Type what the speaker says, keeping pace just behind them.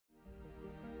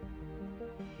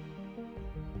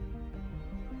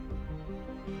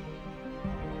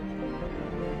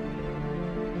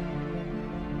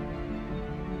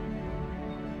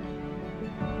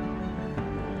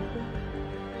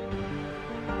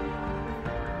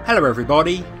Hello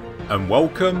everybody, and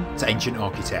welcome to Ancient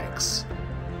Architects.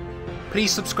 Please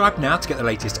subscribe now to get the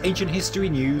latest ancient history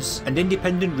news and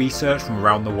independent research from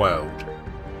around the world.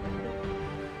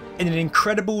 In an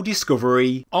incredible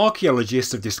discovery,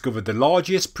 archaeologists have discovered the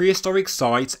largest prehistoric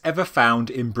site ever found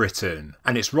in Britain,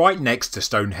 and it's right next to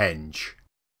Stonehenge.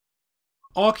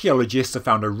 Archaeologists have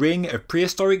found a ring of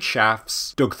prehistoric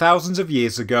shafts dug thousands of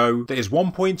years ago that is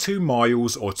 1.2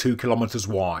 miles or 2 kilometres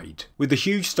wide, with the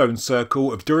huge stone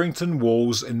circle of Durrington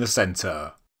Walls in the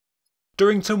centre.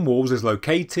 Durrington Walls is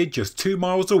located just 2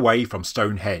 miles away from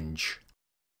Stonehenge.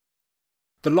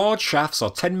 The large shafts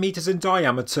are 10 metres in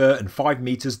diameter and 5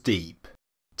 metres deep.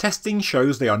 Testing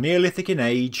shows they are Neolithic in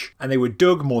age, and they were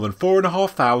dug more than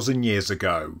 4,500 years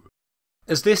ago.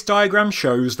 As this diagram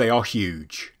shows, they are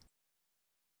huge.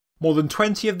 More than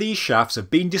 20 of these shafts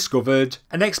have been discovered,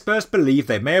 and experts believe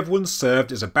they may have once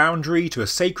served as a boundary to a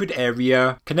sacred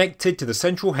area connected to the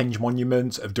central henge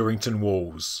monument of Durrington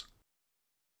Walls.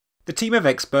 The team of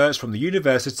experts from the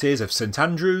universities of St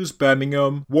Andrews,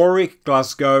 Birmingham, Warwick,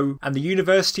 Glasgow, and the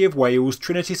University of Wales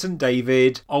Trinity St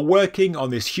David are working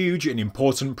on this huge and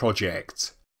important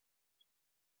project.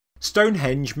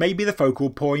 Stonehenge may be the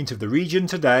focal point of the region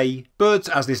today, but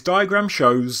as this diagram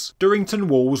shows, Durrington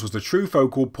Walls was the true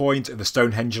focal point of the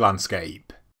Stonehenge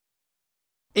landscape.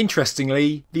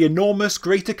 Interestingly, the enormous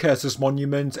Great Cursus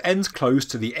monument ends close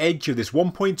to the edge of this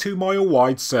 1.2 mile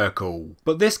wide circle,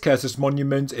 but this Cursus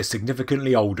monument is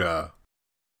significantly older.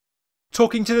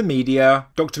 Talking to the media,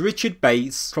 Dr. Richard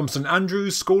Bates from St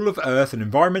Andrews School of Earth and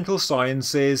Environmental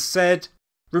Sciences said,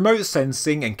 "Remote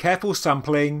sensing and careful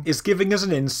sampling is giving us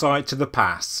an insight to the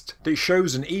past that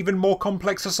shows an even more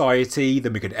complex society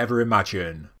than we could ever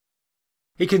imagine."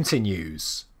 He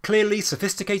continues, "Clearly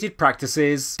sophisticated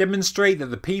practices demonstrate that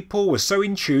the people were so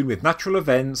in tune with natural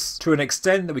events to an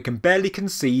extent that we can barely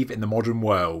conceive in the modern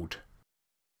world."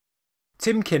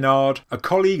 Tim Kinnard, a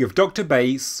colleague of Dr.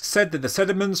 Bates, said that the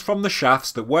sediments from the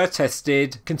shafts that were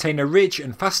tested contain a rich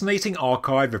and fascinating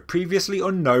archive of previously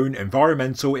unknown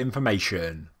environmental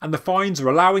information, and the finds are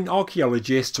allowing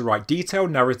archaeologists to write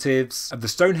detailed narratives of the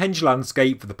Stonehenge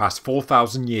landscape for the past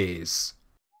 4,000 years.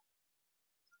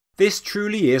 This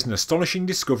truly is an astonishing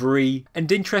discovery,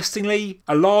 and interestingly,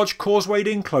 a large causewayed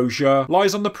enclosure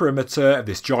lies on the perimeter of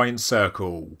this giant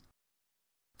circle.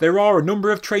 There are a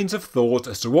number of trains of thought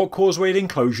as to what causewayed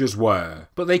enclosures were,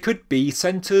 but they could be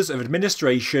centres of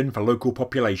administration for local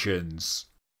populations.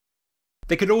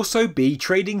 They could also be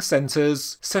trading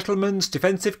centres, settlements,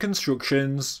 defensive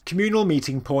constructions, communal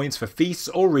meeting points for feasts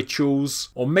or rituals,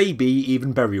 or maybe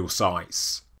even burial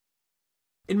sites.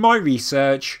 In my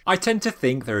research, I tend to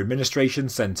think they're administration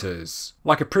centres,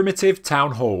 like a primitive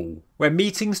town hall, where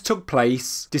meetings took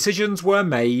place, decisions were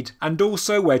made, and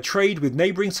also where trade with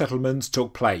neighbouring settlements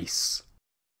took place.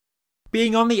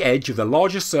 Being on the edge of the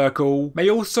larger circle may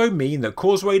also mean that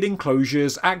causewayed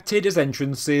enclosures acted as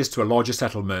entrances to a larger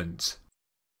settlement.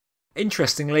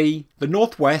 Interestingly, the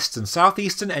northwest and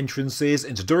southeastern entrances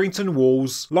into Durrington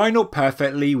Walls line up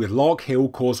perfectly with Lark Hill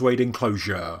causewayed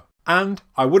enclosure. And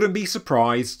I wouldn't be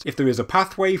surprised if there is a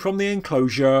pathway from the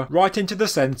enclosure right into the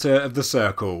centre of the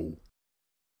circle.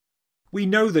 We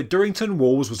know that Durrington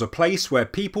Walls was a place where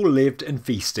people lived and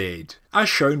feasted, as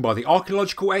shown by the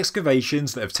archaeological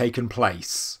excavations that have taken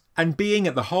place, and being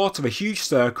at the heart of a huge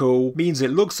circle means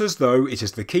it looks as though it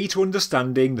is the key to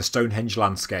understanding the Stonehenge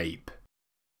landscape.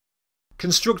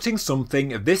 Constructing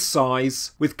something of this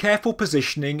size, with careful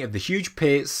positioning of the huge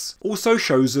pits, also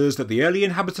shows us that the early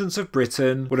inhabitants of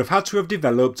Britain would have had to have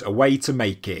developed a way to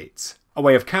make it. A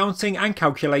way of counting and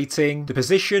calculating the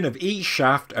position of each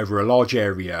shaft over a large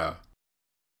area.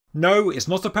 No, it's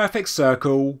not a perfect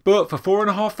circle, but for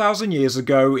 4,500 years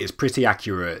ago it's pretty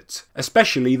accurate,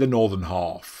 especially the northern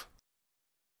half.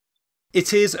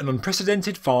 It is an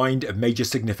unprecedented find of major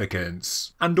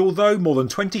significance, and although more than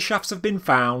 20 shafts have been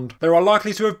found, there are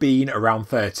likely to have been around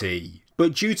 30,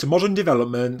 but due to modern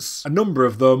developments, a number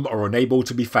of them are unable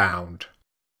to be found.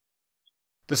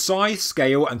 The size,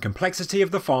 scale and complexity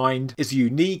of the find is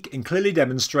unique and clearly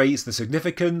demonstrates the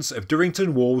significance of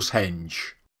Durrington Walls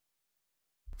henge.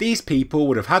 These people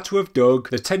would have had to have dug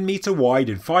the 10 metre wide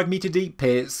and 5 metre deep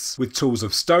pits with tools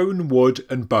of stone, wood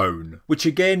and bone, which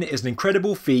again is an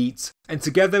incredible feat, and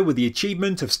together with the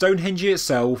achievement of Stonehenge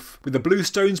itself, with the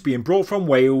bluestones being brought from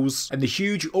Wales and the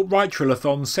huge upright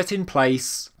trilithons set in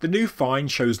place, the new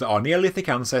find shows that our Neolithic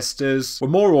ancestors were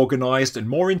more organised and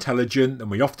more intelligent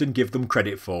than we often give them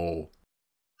credit for.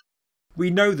 We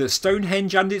know that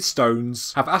Stonehenge and its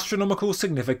stones have astronomical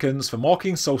significance for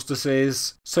marking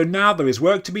solstices, so now there is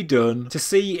work to be done to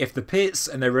see if the pits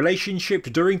and their relationship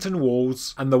to Durrington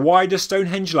Walls and the wider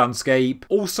Stonehenge landscape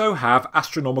also have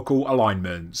astronomical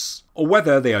alignments, or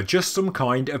whether they are just some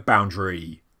kind of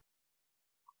boundary.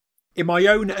 In my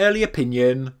own early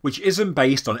opinion, which isn't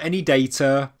based on any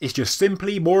data, it's just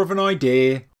simply more of an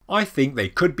idea, I think they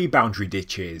could be boundary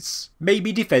ditches.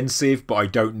 Maybe defensive, but I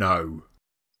don't know.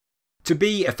 To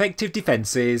be effective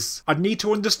defences, I'd need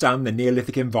to understand the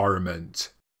Neolithic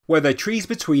environment. Were there trees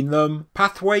between them,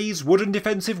 pathways, wooden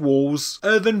defensive walls,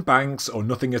 earthen banks, or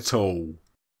nothing at all?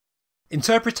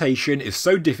 Interpretation is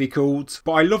so difficult,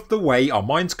 but I love the way our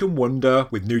minds can wander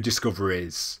with new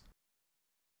discoveries.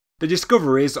 The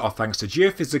discoveries are thanks to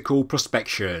geophysical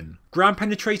prospection, ground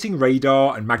penetrating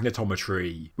radar and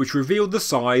magnetometry, which revealed the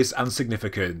size and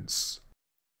significance.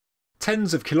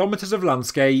 Tens of kilometres of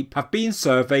landscape have been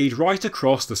surveyed right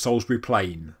across the Salisbury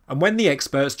Plain, and when the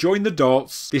experts joined the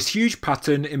dots, this huge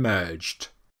pattern emerged.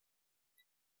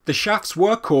 The shafts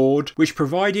were cored, which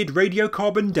provided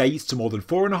radiocarbon dates to more than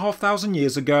 4,500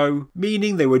 years ago,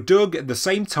 meaning they were dug at the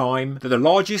same time that the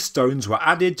largest stones were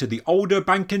added to the older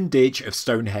bank and ditch of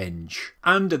Stonehenge,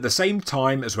 and at the same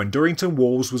time as when Durrington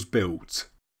Walls was built.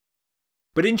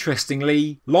 But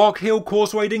interestingly, Lark Hill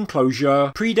Causewayed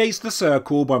enclosure predates the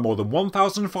circle by more than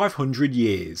 1,500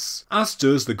 years, as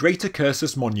does the Great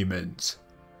Cursus monument.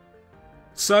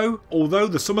 So, although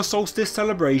the summer solstice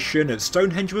celebration at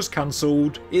Stonehenge was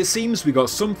cancelled, it seems we got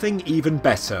something even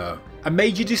better, a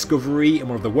major discovery in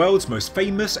one of the world's most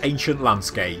famous ancient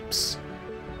landscapes.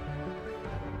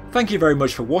 Thank you very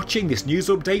much for watching this news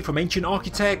update from Ancient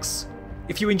Architects.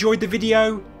 If you enjoyed the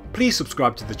video, please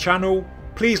subscribe to the channel,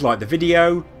 please like the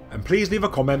video, and please leave a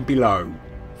comment below.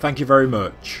 Thank you very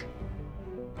much.